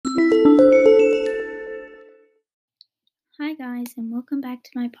guys, and welcome back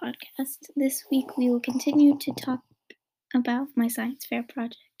to my podcast. This week we will continue to talk about my science fair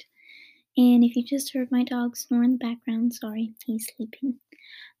project. And if you just heard my dog snore in the background, sorry, he's sleeping.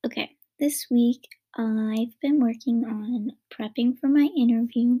 Okay, this week I've been working on prepping for my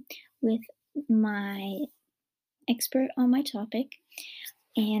interview with my expert on my topic,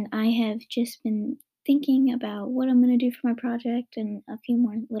 and I have just been thinking about what I'm going to do for my project and a few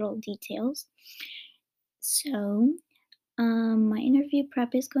more little details. So, my interview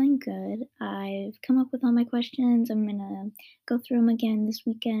prep is going good. I've come up with all my questions. I'm gonna go through them again this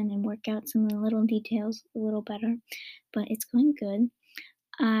weekend and work out some of the little details a little better, but it's going good.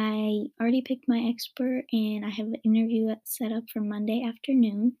 I already picked my expert and I have an interview set up for Monday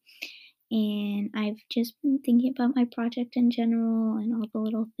afternoon. And I've just been thinking about my project in general and all the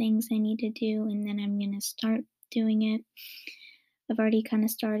little things I need to do, and then I'm gonna start doing it. I've already kind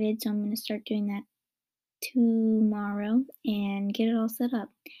of started, so I'm gonna start doing that tomorrow and get it all set up.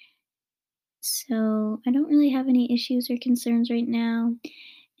 So I don't really have any issues or concerns right now,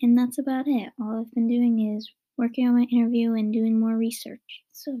 and that's about it. All I've been doing is working on my interview and doing more research.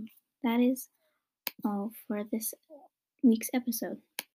 So that is all for this week's episode.